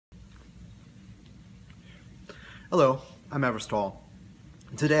Hello, I'm Erectile.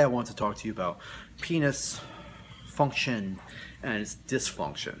 Today I want to talk to you about penis function and its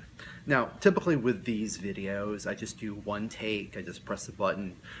dysfunction. Now, typically with these videos, I just do one take, I just press the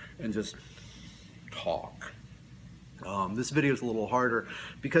button and just talk. This video is a little harder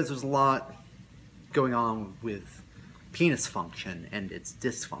because there's a lot going on with penis function and its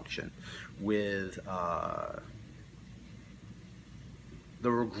dysfunction, with the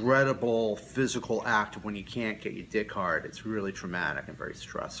regrettable physical act when you can't get your dick hard. It's really traumatic and very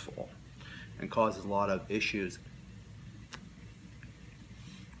stressful and causes a lot of issues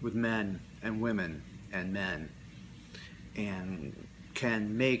with men and women and men, and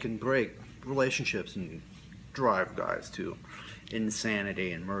can make and break relationships and drive guys to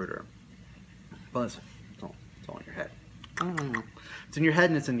insanity and murder. But it's all in your head. It's in your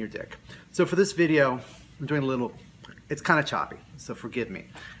head and it's in your dick. So for this video, I'm doing a little, it's kind of choppy, so forgive me.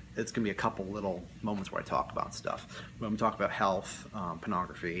 It's going to be a couple little moments where I talk about stuff. I'm going to talk about health,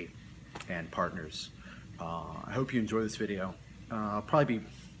 pornography, and partners. I hope you enjoy this video. I'll probably be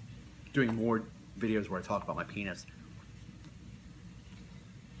doing more videos where I talk about my penis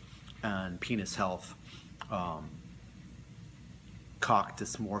and penis health, cock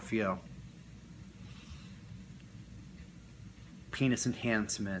dysmorphia, penis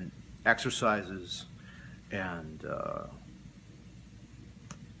enhancement, exercises, and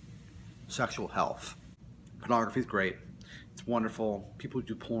sexual health. Pornography is great. It's wonderful. People who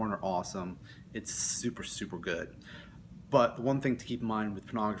do porn are awesome. It's super, super good. But the one thing to keep in mind with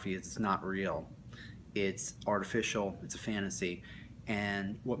pornography is it's not real. It's artificial. It's a fantasy.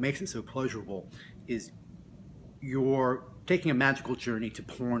 And what makes it so pleasurable is you're taking a magical journey to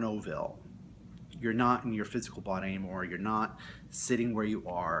Pornoville. You're not in your physical body anymore. You're not sitting where you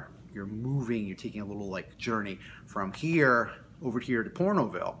are. You're moving. You're taking a little like journey from here over here to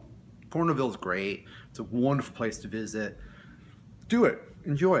Pornoville. Pornoville is great. It's a wonderful place to visit. Do it.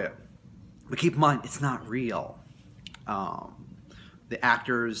 Enjoy it. But keep in mind, it's not real. The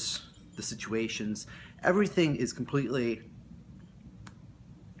actors, the situations, everything is completely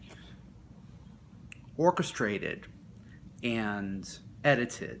orchestrated and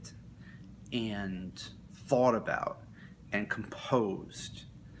edited and thought about and composed.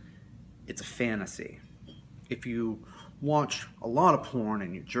 It's a fantasy. If you watch a lot of porn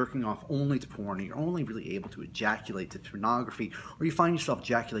and you're jerking off only to porn and you're only really able to ejaculate to pornography, or you find yourself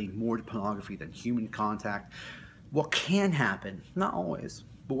ejaculating more to pornography than human contact, what can happen, not always,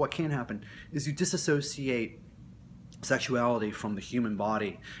 but what can happen is you disassociate sexuality from the human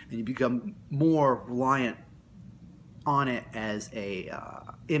body and you become more reliant on it as a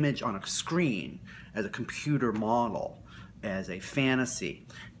image on a screen, as a computer model, as a fantasy.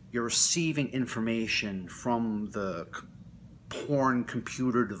 You're receiving information from the porn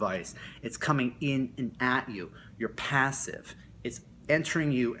computer device. It's coming in and at you. You're passive. It's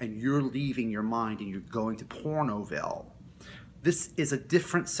entering you and you're leaving your mind and you're going to Pornoville. This is a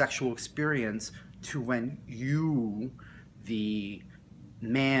different sexual experience to when you, the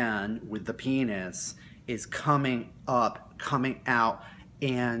man with the penis, is coming up, coming out,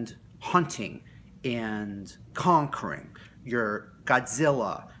 and hunting and conquering. You're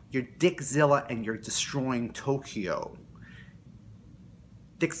Godzilla, you're Dickzilla, and you're destroying Tokyo.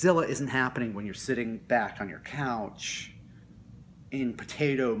 Dickzilla isn't happening when you're sitting back on your couch in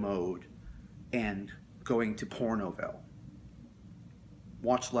potato mode and going to Pornoville.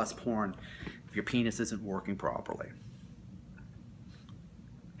 Watch less porn if your penis isn't working properly.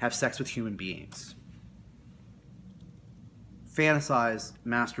 Have sex with human beings. Fantasize,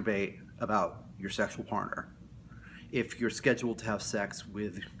 masturbate about your sexual partner. If you're scheduled to have sex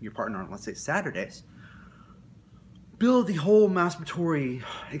with your partner on, let's say, Saturdays, build the whole masturbatory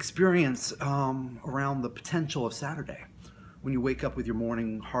experience around the potential of Saturday. When you wake up with your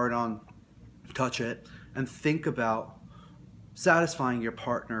morning hard-on, touch it, and think about satisfying your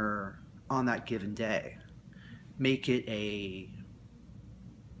partner on that given day. Make it a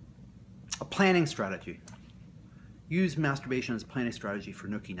planning strategy. Use masturbation as a planning strategy for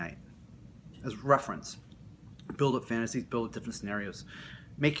nookie night as reference. Build up fantasies, build up different scenarios.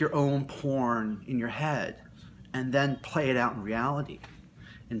 Make your own porn in your head and then play it out in reality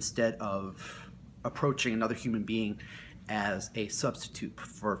instead of approaching another human being as a substitute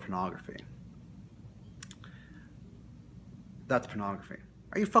for pornography. That's pornography.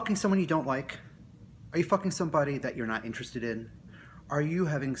 Are you fucking someone you don't like? Are you fucking somebody that you're not interested in? Are you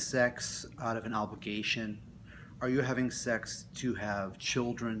having sex out of an obligation? Are you having sex to have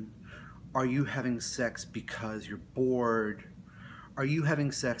children? Are you having sex because you're bored? Are you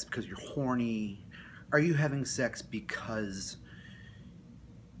having sex because you're horny? Are you having sex because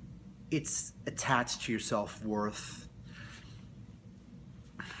it's attached to your self-worth.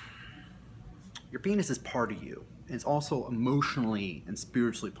 Your penis is part of you, and it's also emotionally and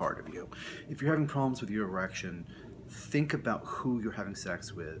spiritually part of you. If you're having problems with your erection, think about who you're having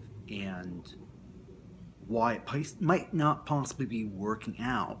sex with and why it might not possibly be working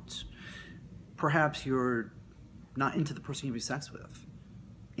out. Perhaps you're not into the person you have sex with.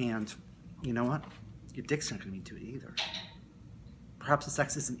 And you know what? Your dick's not going to be into it either. Perhaps the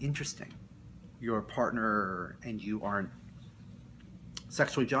sex isn't interesting. Your partner and you aren't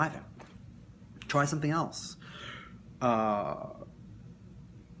sexually jiving. Try something else. Tell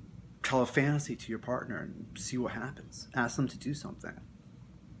a fantasy to your partner and see what happens. Ask them to do something.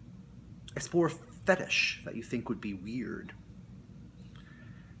 Explore a fetish that you think would be weird.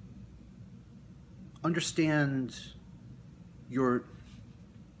 Understand your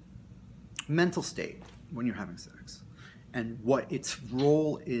mental state when you're having sex and what its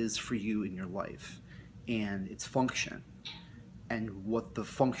role is for you in your life and its function and what the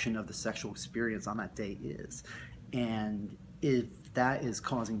function of the sexual experience on that day is. And if that is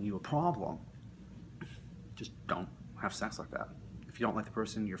causing you a problem, just don't have sex like that. If you don't like the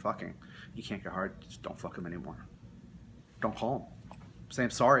person you're fucking, you can't get hard, just don't fuck them anymore. Don't call them. Say,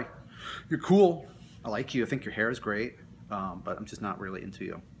 I'm sorry. You're cool. I like you. I think your hair is great, but I'm just not really into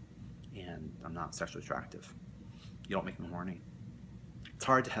you. And I'm not sexually attractive. You don't make me horny. It's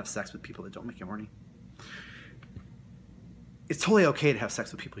hard to have sex with people that don't make you horny. It's totally okay to have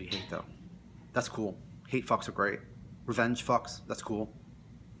sex with people you hate, though. That's cool. Hate fucks are great. Revenge fucks, that's cool.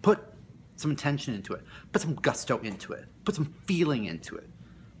 Put some intention into it. Put some gusto into it. Put some feeling into it.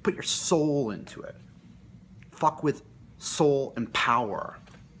 Put your soul into it. Fuck with soul and power.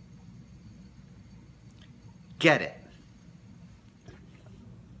 Get it.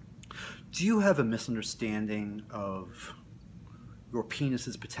 Do you have a misunderstanding of your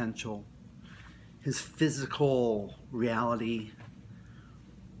penis's potential, his physical reality?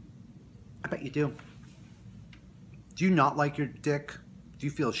 I bet you do. Do you not like your dick? Do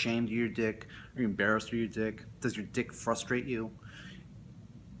you feel ashamed of your dick? Are you embarrassed of your dick? Does your dick frustrate you?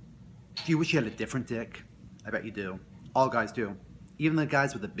 Do you wish you had a different dick? I bet you do. All guys do. Even the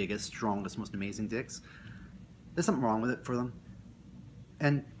guys with the biggest, strongest, most amazing dicks, there's something wrong with it for them.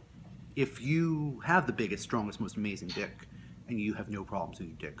 And if you have the biggest, strongest, most amazing dick, and you have no problems with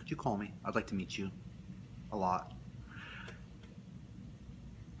your dick, could you call me? I'd like to meet you a lot.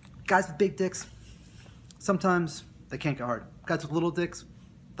 Guys with big dicks, sometimes they can't get hard. Guys with little dicks,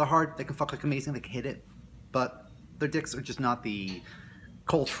 they're hard, they can fuck like amazing, they can hit it, but their dicks are just not the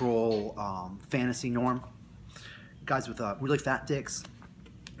cultural fantasy norm. Guys with really fat dicks,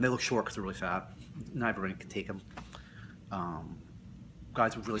 they look short because they're really fat. Not everybody can take them.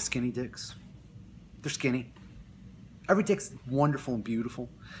 Guys with really skinny dicks, they're skinny. Every dick's wonderful and beautiful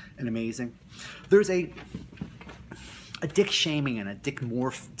and amazing. There's a dick shaming and a dick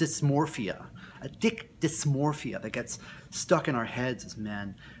dysmorphia. A dick dysmorphia that gets stuck in our heads as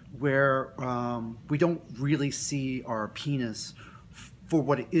men, where we don't really see our penis for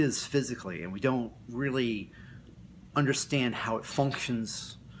what it is physically, and we don't really understand how it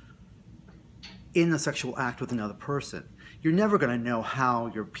functions in the sexual act with another person. You're never going to know how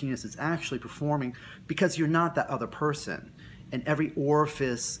your penis is actually performing because you're not that other person. And every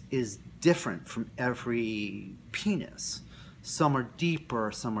orifice is different from every penis. Some are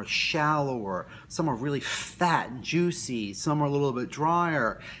deeper, some are shallower, some are really fat and juicy, some are a little bit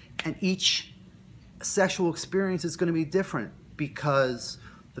drier. And each sexual experience is going to be different because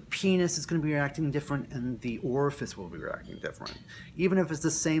the penis is going to be reacting different and the orifice will be reacting different. Even if it's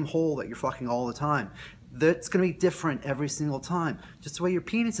the same hole that you're fucking all the time, that's going to be different every single time. Just the way your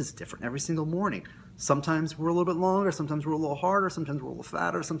penis is different every single morning. Sometimes we're a little bit longer, sometimes we're a little harder, sometimes we're a little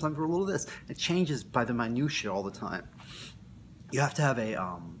fatter, sometimes we're a little this. It changes by the minutiae all the time. You have to have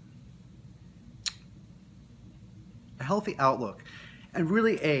a healthy outlook and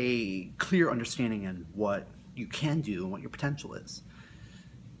really a clear understanding in what you can do and what your potential is.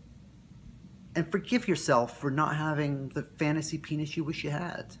 And forgive yourself for not having the fantasy penis you wish you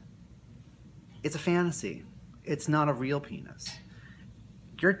had. It's a fantasy. It's not a real penis.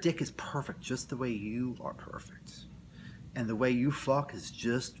 Your dick is perfect just the way you are perfect. And the way you fuck is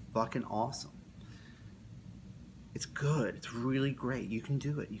just fucking awesome. It's good. It's really great. You can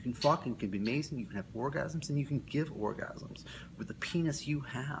do it. You can fuck and it can be amazing. You can have orgasms and you can give orgasms with the penis you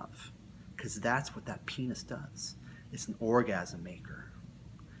have. Because that's what that penis does. It's an orgasm maker.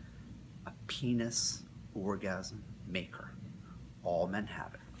 A penis orgasm maker. All men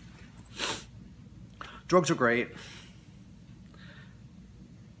have it. Drugs are great.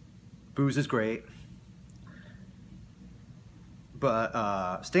 Booze is great.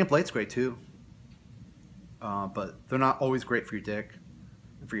 But stamp light's great too. But they're not always great for your dick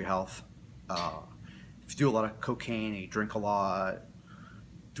and for your health. If you do a lot of cocaine and you drink a lot,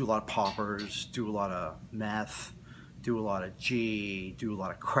 do a lot of poppers, do a lot of meth, do a lot of G, do a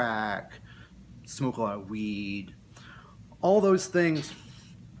lot of crack, smoke a lot of weed, all those things,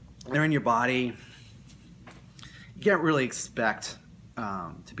 they're in your body. You can't really expect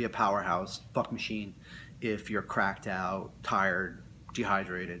to be a powerhouse fuck machine if you're cracked out, tired,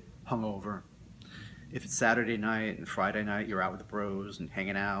 dehydrated, hungover. If it's Saturday night and Friday night, you're out with the bros and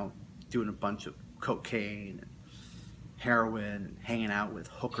hanging out, doing a bunch of cocaine and heroin, and hanging out with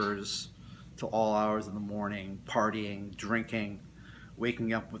hookers till all hours of the morning, partying, drinking,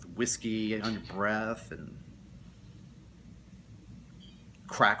 waking up with whiskey on your breath and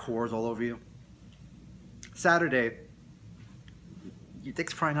crack whores all over you. Saturday, your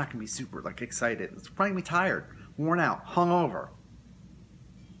dick's probably not gonna be super excited. It's probably gonna be tired, worn out, hungover,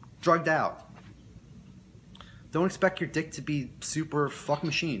 drugged out. Don't expect your dick to be super fuck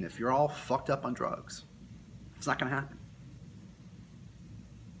machine if you're all fucked up on drugs. It's not gonna happen.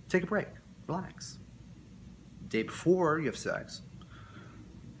 Take a break, relax. The day before you have sex,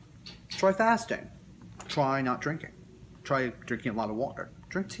 try fasting. Try not drinking. Try drinking a lot of water.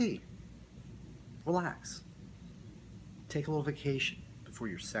 Drink tea. Relax. Take a little vacation before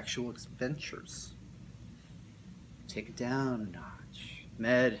your sexual adventures. Take it down a notch.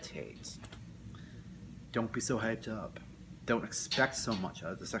 Meditate. Don't be so hyped up. Don't expect so much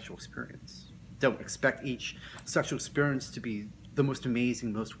out of the sexual experience. Don't expect each sexual experience to be the most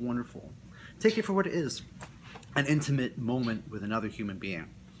amazing, most wonderful. Take it for what it is, an intimate moment with another human being,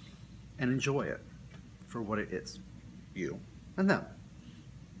 and enjoy it for what it is. You and them.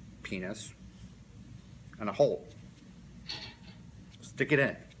 Penis and a hole. Stick it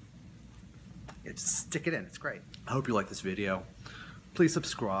in. Yeah, just stick it in. It's great. I hope you like this video. Please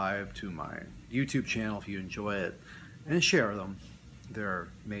subscribe to my YouTube channel if you enjoy it, and share them. They're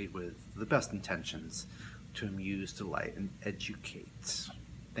made with the best intentions to amuse, delight, and educate.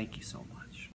 Thank you so much.